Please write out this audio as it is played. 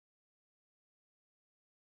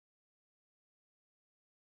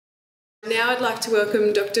Now I'd like to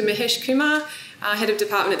welcome Dr. Mahesh Kumar, Head of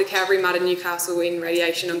Department at the Calvary Mater Newcastle in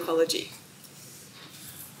Radiation Oncology.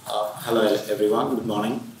 Hello everyone, good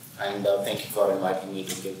morning, and thank you for inviting me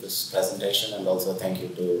to give this presentation, and also thank you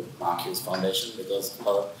to Hughes Foundation, because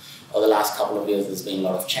over the last couple of years there's been a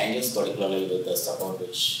lot of changes, particularly with the support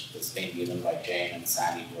which is being given by Jane and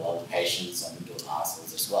Sandy to all the patients and to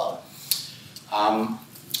ourselves as well.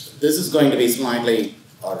 This is going to be slightly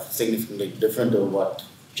or significantly different to what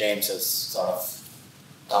James has sort of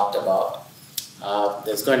talked about.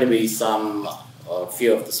 There's going to be a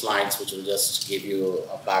few of the slides which will just give you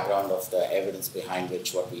a background of the evidence behind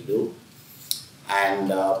what we do.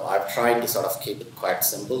 And I've tried to sort of keep it quite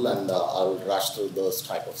simple, and I'll rush through those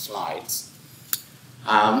type of slides.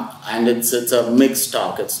 And it's a mixed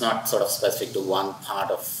talk. It's not sort of specific to one part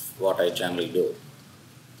of what I generally do.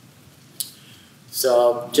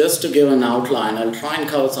 So just to give an outline, I'll try and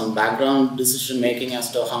cover some background decision making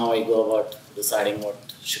as to how I go about deciding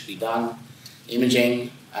what should be done,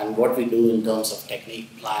 imaging, and what we do in terms of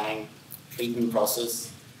technique, planning, treatment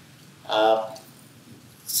process,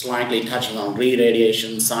 slightly touching on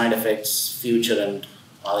re-radiation, side effects, future, and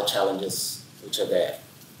other challenges which are there.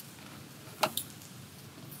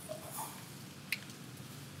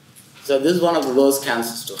 So this is one of the worst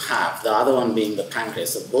cancers to have, the other one being the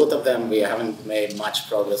pancreas. So both of them, we haven't made much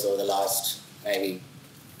progress over the last maybe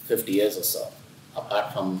 50 years or so,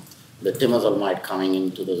 apart from the temozolomide coming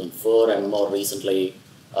in 2004 and more recently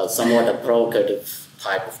somewhat a provocative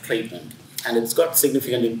type of treatment. And it's got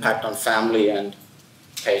significant impact on family and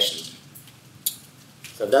patient.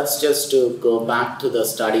 So that's just to go back to the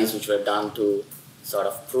studies which were done to sort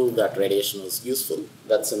of prove that radiation was useful.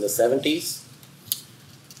 That's in the 70s.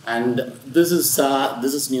 And this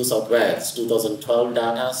is New South Wales 2012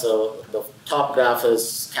 data. So the top graph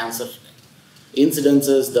is cancer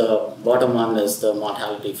incidences, the bottom one is the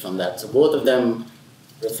mortality from that. So both of them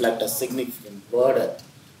reflect a significant burden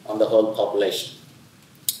on the whole population.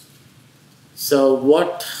 So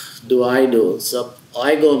what do I do? So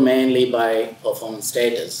I go mainly by performance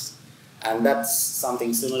status, and that's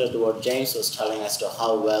something similar to what James was telling us to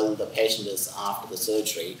how well the patient is after the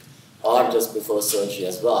surgery or just before surgery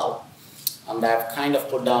as well. And I've kind of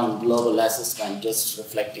put down global assessment, just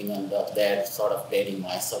reflecting on there, sort of dating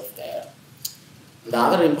myself there. The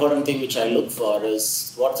other important thing which I look for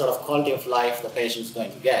is what sort of quality of life the patient is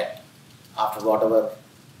going to get after whatever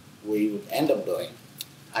we would end up doing,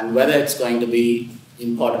 and whether it's going to be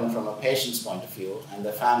important from a patient's point of view and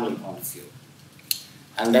the family point of view.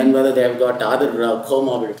 And then whether they've got other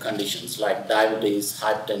comorbid conditions like diabetes,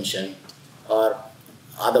 hypertension, or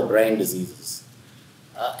other brain diseases.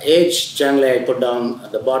 Age, generally I put down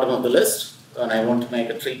at the bottom of the list when I want to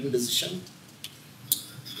make a treatment decision.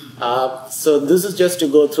 So this is just to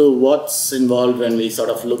go through what's involved when we sort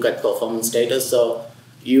of look at performance status. So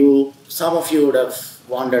some of you would have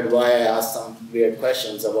wondered why I asked some weird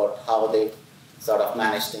questions about how they sort of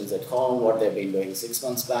manage things at home, what they've been doing 6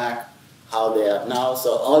 months back, how they are now.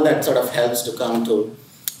 So all that sort of helps to come to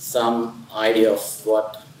some idea of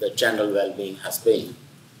what the general well-being has been.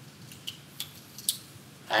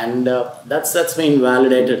 And that's been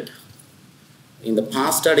validated in the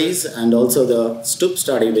past studies, and also the STUP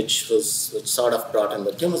study, which sort of brought in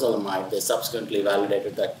the temozolomide. They subsequently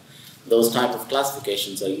validated that those type of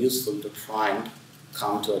classifications are useful to try and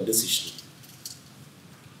come to a decision.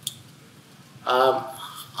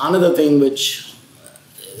 Another thing which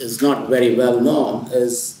is not very well known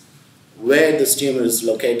is where this tumor is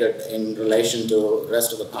located in relation to the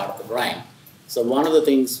rest of the part of the brain. So one of the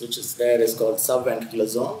things which is there is called subventricular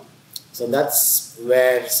zone. So that's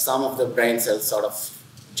where some of the brain cells sort of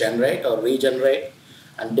generate or regenerate,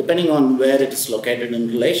 and depending on where it is located in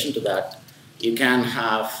relation to that, you can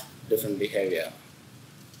have different behavior.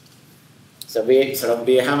 So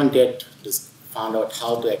we haven't yet just found out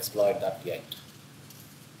how to exploit that yet.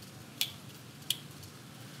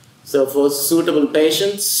 So for suitable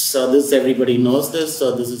patients, so everybody knows this.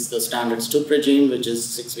 So this is the standard STUP regime, which is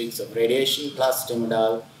 6 weeks of radiation plus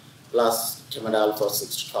timodal for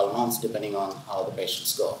 6 to 12 months, depending on how the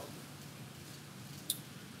patients go.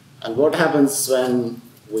 And what happens when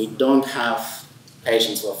we don't have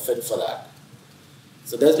patients who are fit for that?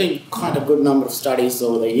 So there's been quite a good number of studies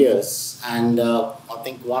over the years, and I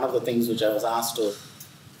think one of the things which I was asked to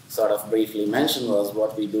sort of briefly mention was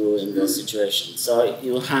what we do in those situations. So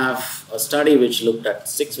you have a study which looked at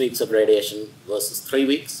 6 weeks of radiation versus 3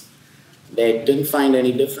 weeks. They didn't find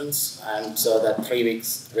any difference, and so that 3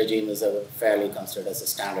 weeks regime is fairly considered as a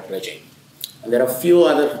standard regime. And there are a few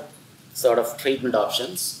other sort of treatment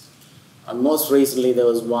options. And most recently there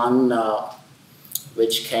was one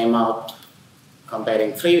which came out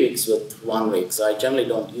comparing 3 weeks with 1 week. So I generally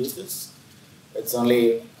don't use this. It's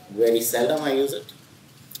only very seldom I use it.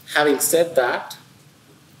 Having said that,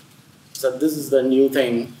 so this is the new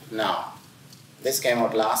thing now. This came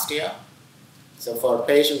out last year. So for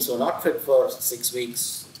patients who are not fit for 6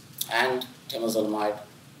 weeks and temozolomide,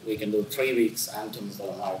 we can do 3 weeks and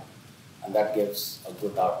temozolomide, and that gives a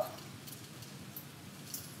good outcome.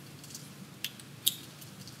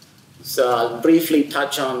 So I'll briefly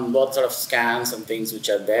touch on what sort of scans and things which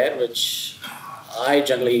are there, which I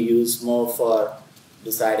generally use more for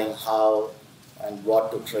deciding how and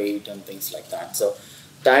what to treat and things like that. So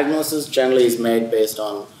diagnosis generally is made based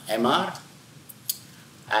on MR,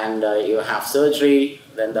 and you have surgery.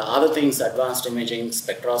 Then the other things, advanced imaging,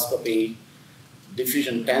 spectroscopy,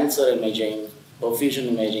 diffusion tensor imaging, perfusion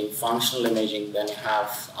imaging, functional imaging. Then you have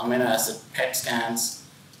amino acid PET scans,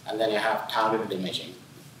 and then you have targeted imaging.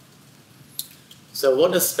 So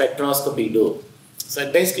what does spectroscopy do? So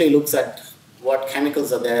it basically looks at what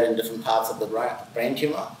chemicals are there in different parts of the brain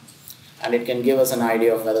tumor, and it can give us an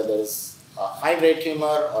idea of whether there is a high-grade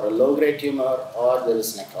tumor or a low-grade tumor or there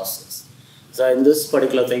is necrosis. So in this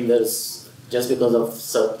particular thing, there is, just because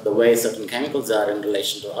of the way certain chemicals are in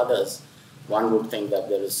relation to others, one would think that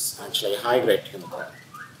there is actually a high-grade tumor there.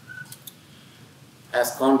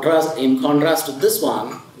 In contrast to this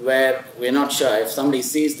one, where we're not sure, if somebody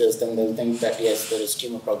sees this, then they'll think that yes, there is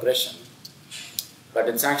tumor progression. But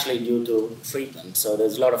it's actually due to treatment. So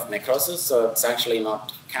there's a lot of necrosis, so it's actually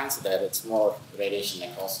not cancer there, it's more radiation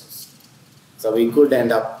necrosis. So we could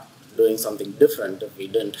end up doing something different if we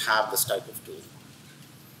didn't have this type of tool.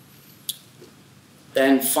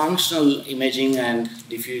 Then functional imaging and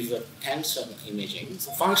diffusion tensor imaging.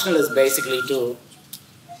 So functional is basically to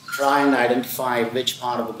try and identify which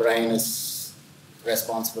part of the brain is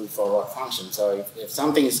responsible for what function. So if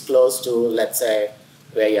something is close to, let's say,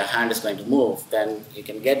 where your hand is going to move, then you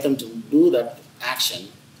can get them to do that action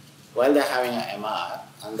while they're having an MR,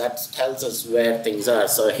 and that tells us where things are.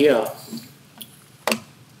 So here,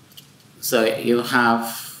 so you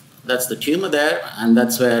have, that's the tumor there, and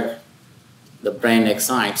that's where the brain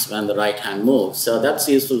excites when the right hand moves. So that's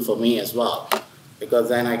useful for me as well, because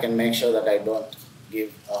then I can make sure that I don't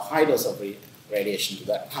give a high dose of radiation to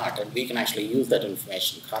that part, and we can actually use that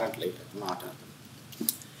information currently at Martin.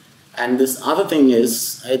 And this other thing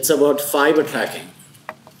is, it's about fiber tracking.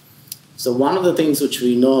 So one of the things which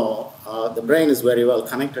we know, the brain is very well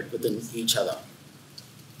connected within each other.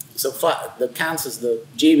 So the cancers, the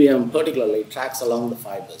GBM particularly, tracks along the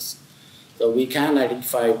fibers. So we can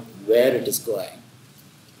identify where it is going.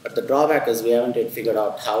 But the drawback is we haven't yet figured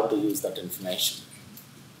out how to use that information.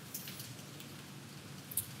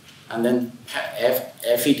 And then FET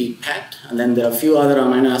PET, and then there are a few other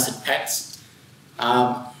amino acid PETs.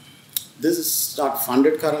 This is not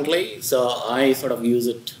funded currently, so I sort of use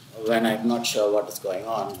it when I'm not sure what is going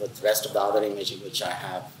on with the rest of the other imaging which I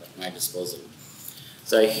have at my disposal.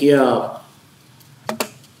 So here,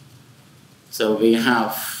 so we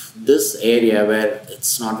have this area where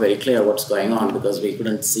it's not very clear what's going on because we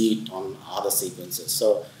couldn't see it on other sequences.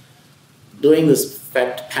 So doing this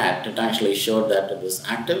PET, it actually showed that it was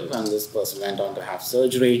active, and this person went on to have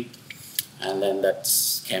surgery, and then that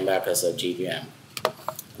came back as a GBM.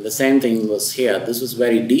 And the same thing was here. This was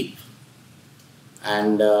very deep,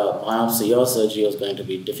 and biopsy or surgery was going to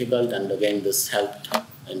be difficult, and again this helped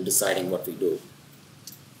in deciding what we do.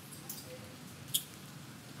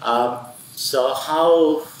 So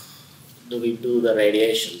how do we do the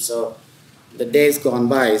radiation? So the days gone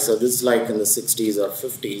by, so this is like in the 60s or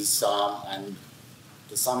 50s, and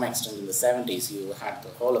to some extent in the 70s, you had the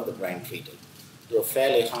whole of the brain treated to a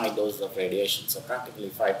fairly high dose of radiation, so practically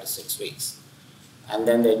 5 to 6 weeks. And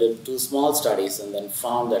then they did 2 small studies and then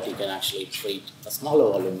found that you can actually treat a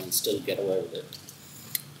smaller volume and still get away with it.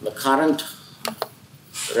 The current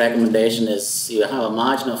recommendation is you have a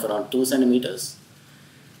margin of around 2 centimeters.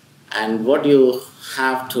 And what you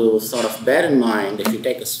have to sort of bear in mind, if you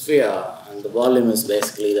take a sphere, and the volume is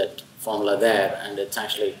basically that formula there, and it's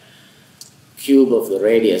actually cube of the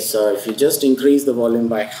radius. So if you just increase the volume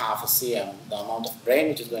by half a cm, the amount of brain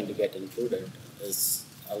which is going to get included is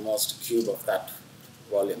almost a cube of that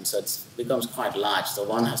volume. So it becomes quite large. So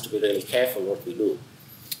one has to be really careful what we do.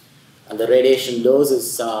 And the radiation dose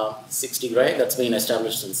is 60 gray. That's been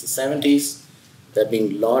established since the 70s. There have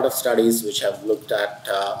been a lot of studies which have looked at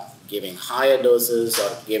giving higher doses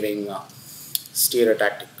or giving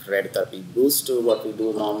stereotactic radiotherapy boost to what we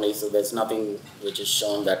do normally. So there's nothing which is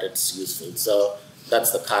shown that it's useful. So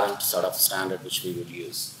that's the current sort of standard which we would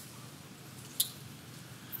use.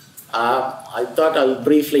 I thought I'll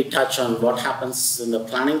briefly touch on what happens in the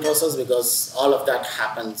planning process, because all of that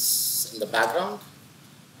happens in the background.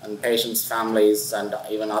 and patients, families, and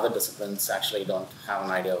even other disciplines actually don't have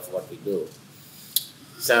an idea of what we do.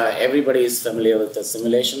 So everybody is familiar with the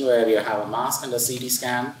simulation where you have a mask and a CT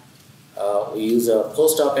scan. We use a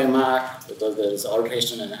post-op MR because there is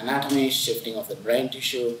alteration in anatomy, shifting of the brain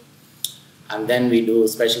tissue. And then we do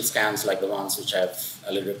special scans like the ones which I've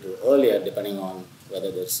alluded to earlier, depending on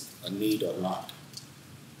whether there's a need or not.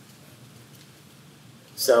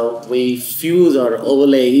 So we fuse or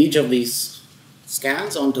overlay each of these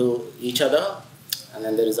scans onto each other, and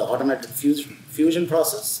then there is an automated fusion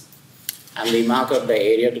process, and we mark up the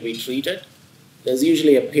area to be treated. There's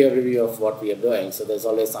usually a peer review of what we are doing, so there's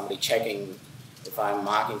always somebody checking. If I'm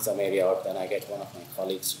marking some area out, then I get one of my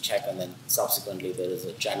colleagues to check, and then subsequently there is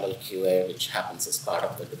a general QA which happens as part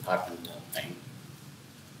of the department thing.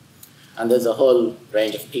 And there's a whole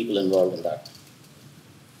range of people involved in that.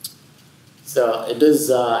 So it is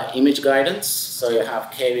image guidance, so you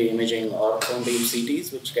have KV imaging or cone beam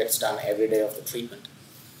CTs, which gets done every day of the treatment.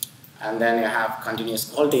 And then you have continuous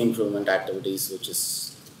quality improvement activities, which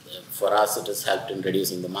is, for us, it has helped in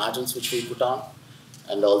reducing the margins which we put on.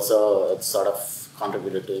 And also, it's sort of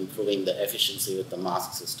contributed to improving the efficiency with the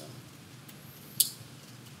mask system.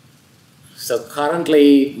 So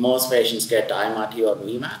currently, most patients get IMRT or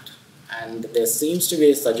VMAT. And there seems to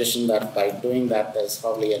be a suggestion that by doing that, there's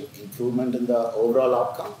probably an improvement in the overall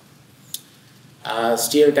outcome.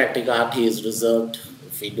 Stereotactic RT is reserved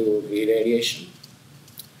if we do re-radiation.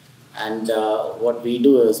 And what we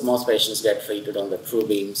do is most patients get treated on the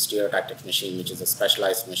TrueBeam stereotactic machine, which is a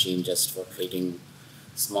specialized machine just for treating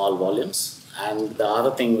small volumes. And the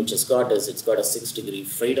other thing which it's got is it's got a 6-degree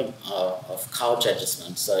freedom of couch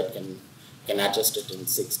adjustment, so it can adjust it in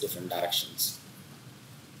 6 different directions.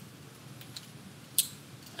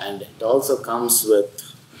 And it also comes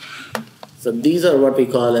with, so these are what we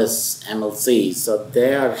call as MLCs. So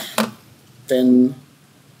they are thin,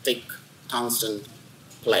 thick tungsten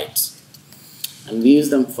plates. And we use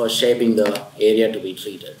them for shaping the area to be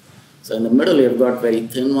treated. So in the middle, you've got very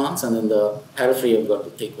thin ones, and in the periphery, you've got the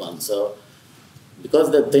thick ones. So because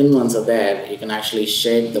the thin ones are there, you can actually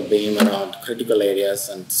shape the beam around critical areas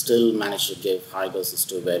and still manage to give high doses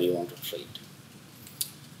to where you want to treat.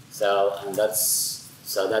 So that's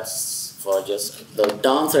for just, the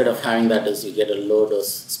downside of having that is you get a low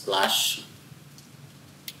dose splash.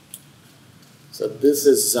 So this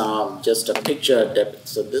is just a picture depth.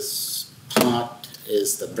 So this part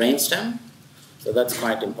is the brainstem. So that's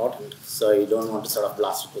quite important. So you don't want to sort of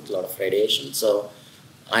blast it with a lot of radiation. So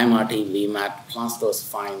IMRT, VMAT, plus those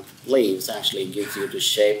fine leaves actually gives you to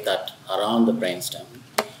shape that around the brainstem.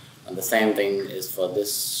 And the same thing is for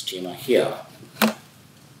this tumor here.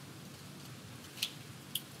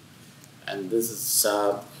 And this is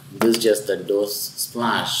just the dose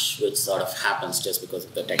splash, which sort of happens just because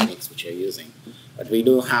of the techniques which you're using. But we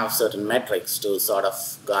do have certain metrics to sort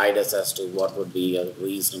of guide us as to what would be a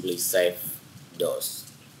reasonably safe dose.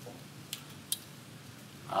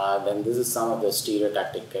 Then this is some of the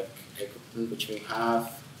stereotactic equipment which we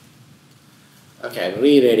have. Okay,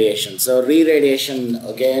 re-radiation. So re-radiation,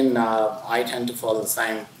 again, I tend to follow the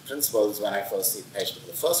same principles when I first see the patient for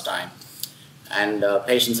the first time. And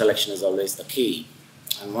patient selection is always the key.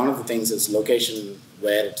 And one of the things is location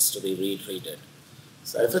where it's to be retreated.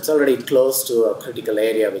 So if it's already close to a critical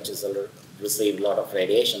area which has received a lot of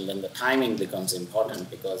radiation, then the timing becomes important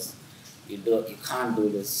because you can't do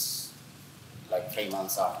this like 3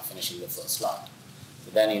 months after finishing the first slot.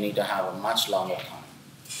 So then you need to have a much longer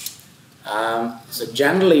time. So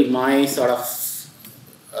generally my sort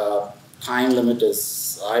of time limit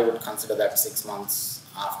is, I would consider that 6 months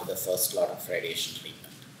after the first slot of radiation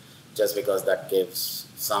treatment, just because that gives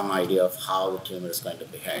some idea of how the tumor is going to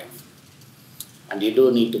behave. And you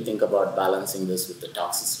do need to think about balancing this with the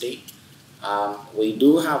toxicity. We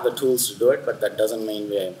do have the tools to do it, but that doesn't mean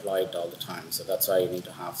we employ it all the time. So that's why you need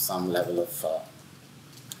to have some level of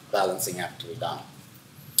balancing act to be done.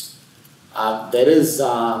 There is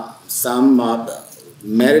some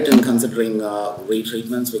merit in considering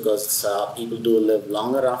retreatments because people do live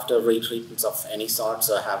longer after retreatments of any sort.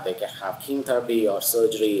 So they can have chemotherapy or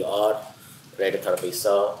surgery or radiotherapy.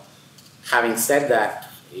 So having said that,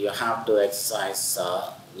 you have to exercise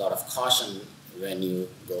a lot of caution when you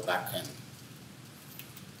go back in.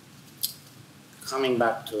 Coming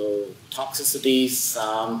back to toxicities,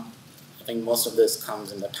 I think most of this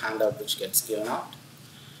comes in the handout which gets given out.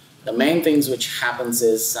 The main things which happens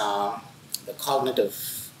is the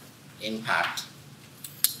cognitive impact,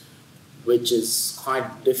 which is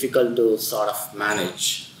quite difficult to sort of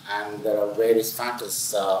manage, and there are various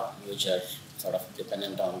factors which are sort of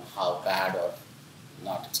dependent on how bad or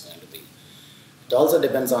not it's going to be. It also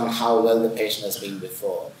depends on how well the patient has been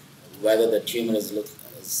before, whether the tumor is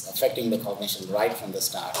affecting the cognition right from the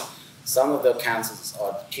start. Some of the cancers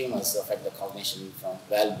or tumors affect the cognition from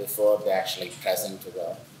well before they actually present to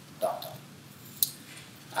the doctor.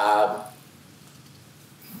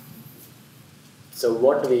 So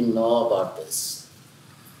what do we know about this?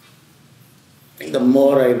 I think the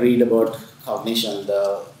more I read about cognition,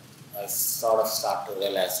 I sort of start to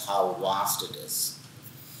realize how vast it is.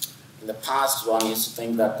 In the past, one used to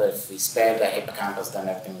think that if we spared the hippocampus, then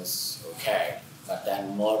everything was okay. But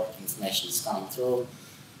then more information is coming through.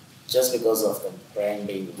 Just because of the brain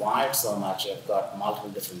being wired so much, you've got multiple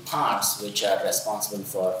different parts which are responsible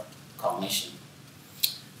for cognition.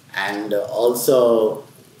 And also,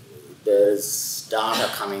 there's data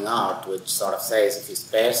coming out which sort of says if you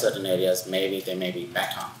spare certain areas, maybe they may be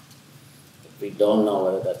better. But we don't know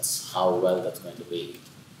whether that's how well that's going to be.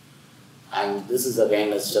 And this is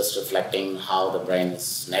again is just reflecting how the brain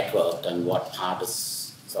is networked and what part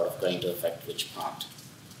is sort of going to affect which part.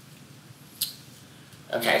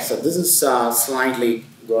 Okay, so this is slightly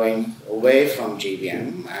going away from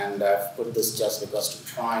GBM, and I've put this just because to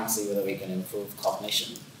try and see whether we can improve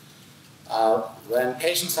cognition. When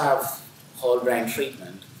patients have whole brain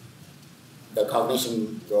treatment, the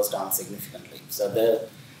cognition goes down significantly. So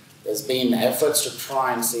there's been efforts to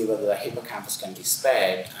try and see whether the hippocampus can be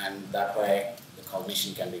spared, and that way the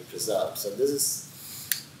cognition can be preserved. So this is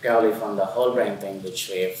purely from the whole brain thing, which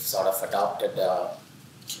we've sort of adopted to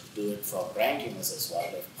do it for brain tumors as well.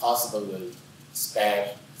 If possible, we'll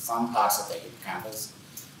spare some parts of the hippocampus,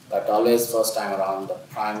 but always first time around, the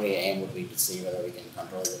primary aim would be to see whether we can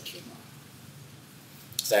control the tumor.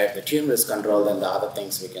 So if the tumor is controlled, then the other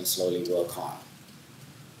things we can slowly work on.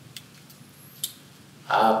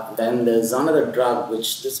 Then there's another drug,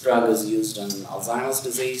 this drug is used in Alzheimer's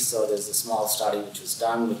disease. So there's a small study which was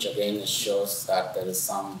done, which again shows that there is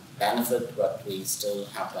some benefit, but we still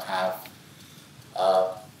have to have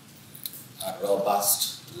a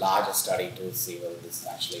robust, larger study to see whether this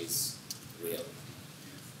actually is real.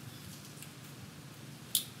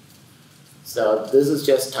 So this is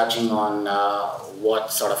just touching on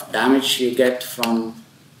what sort of damage you get from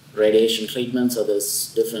radiation treatment. So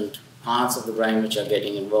there's different parts of the brain which are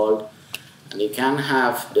getting involved, and you can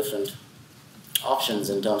have different options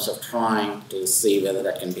in terms of trying to see whether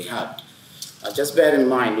that can be helped. Just bear in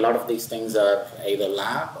mind, a lot of these things are either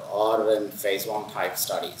lab or in phase 1 type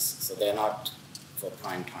studies, so they're not for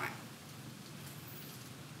prime time.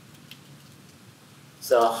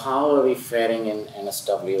 So how are we faring in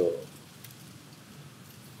NSW?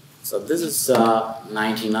 So this is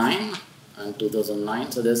 99 and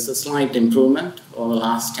 2009, so there's a slight improvement over the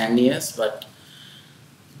last 10 years, but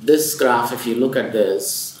this graph, if you look at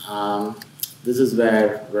this, this is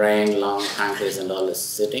where brain, lung, pancreas and all is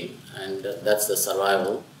sitting, and that's the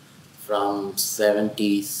survival from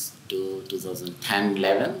 70s to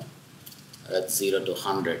 2010-11, that's 0 to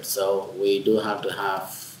 100. So we do have to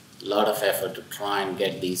have a lot of effort to try and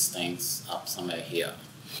get these things up somewhere here.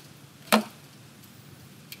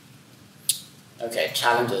 Okay,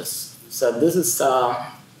 challenges. So this is,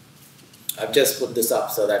 I've just put this up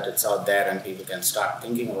so that it's out there and people can start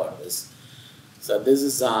thinking about this. So this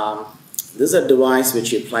is a device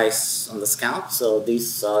which you place on the scalp. So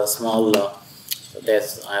these small,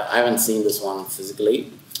 I haven't seen this one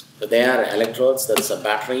physically, but they are electrodes. That's a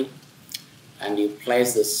battery, and you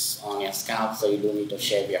place this on your scalp. So you do need to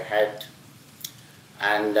shave your head.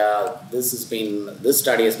 And this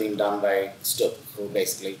study has been done by Stuck, who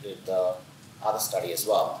basically did the other study as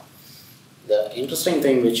well. The interesting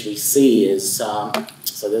thing which we see is, so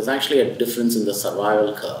there's actually a difference in the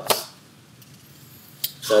survival curves.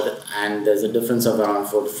 And there's a difference of around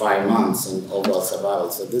 4 to 5 months in overall survival.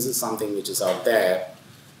 So this is something which is out there,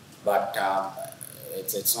 but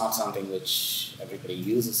it's not something which everybody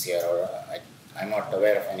uses here, or I'm not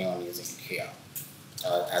aware of anyone using it here,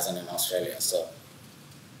 as in Australia. So.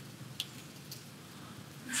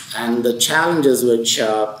 And the challenges which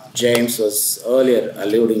James was earlier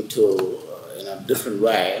alluding to in a different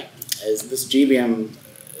way is this GBM,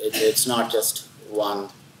 it's not just one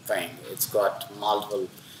thing. It's got multiple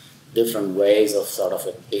different ways of sort of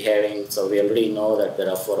it behaving. So we already know that there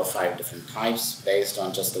are 4 or 5 different types based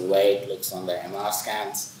on just the way it looks on the MR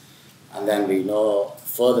scans. And then we know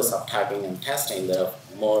further subtyping and testing, there are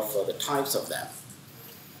more further types of them.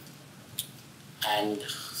 And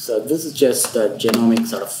so this is just the genomic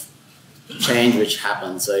sort of change which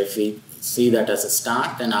happens. So if we see that as a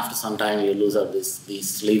start, then after some time you lose out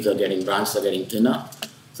these leaves are getting, branches are getting thinner.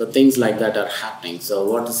 So things like that are happening. So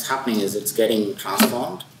what is happening is it's getting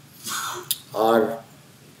transformed, or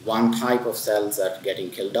one type of cells are getting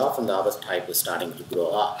killed off and the other type is starting to grow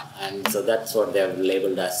up. And so that's what they've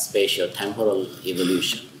labeled as spatio-temporal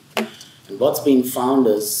evolution. And what's been found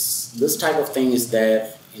is this type of thing is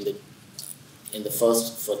there for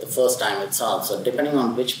the first time itself. So depending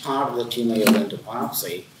on which part of the tumor you're going to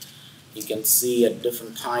biopsy, you can see a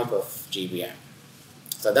different type of GBM.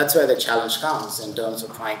 So that's where the challenge comes in terms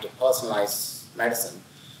of trying to personalize medicine.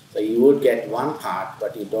 So you would get one part,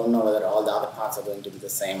 but you don't know whether all the other parts are going to be the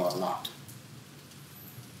same or not.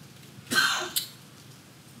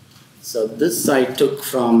 So this I took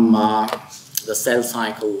from the cell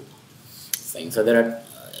cycle thing. So there are,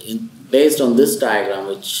 based on this diagram,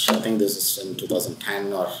 which I think this is in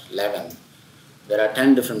 2010 or 11, there are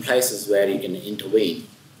 10 different places where you can intervene.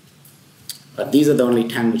 But these are the only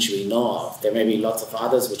 10 which we know of. There may be lots of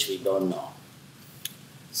others which we don't know.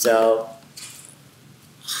 So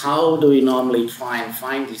how do we normally try and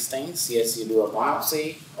find these things? Yes, you do a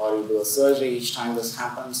biopsy or you do a surgery each time this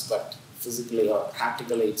happens, but physically or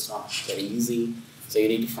practically it's not very easy. So you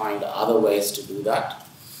need to find other ways to do that.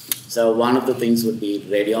 So one of the things would be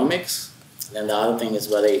radiomics. Then the other thing is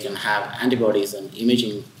whether you can have antibodies and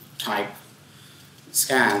imaging type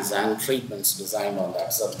scans and treatments designed on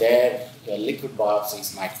that. So there, your liquid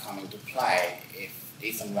biopsies might come into play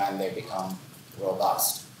if and when they become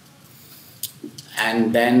robust.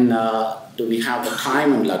 And then do we have the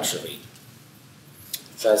time and luxury?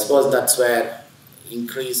 So I suppose that's where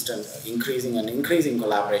increasing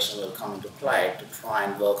collaboration will come into play to try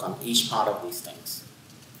and work on each part of these things.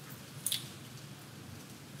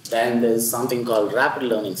 Then there's something called rapid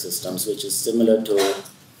learning systems, which is similar to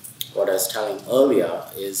what I was telling earlier,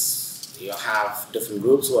 is you have different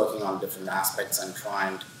groups working on different aspects and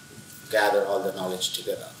trying to gather all the knowledge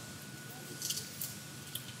together.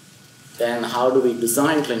 Then how do we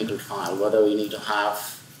design clinical trial? Whether we need to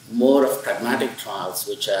have more of pragmatic trials,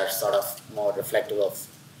 which are sort of more reflective of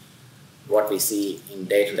what we see in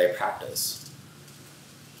day-to-day practice.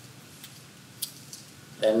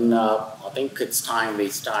 Then I think it's time we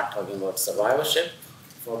start talking about survivorship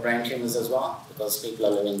for brain tumors as well, because people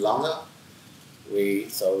are living longer.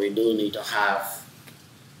 So we do need to have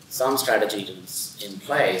some strategies in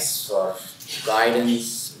place for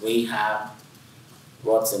guidance, rehab,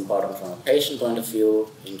 what's important from a patient point of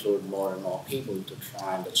view, include more and more people to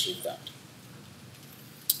try and achieve that.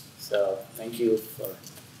 So thank you for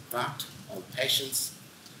that, all patients,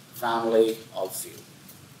 family, all of you.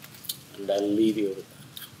 And I'll leave you with that.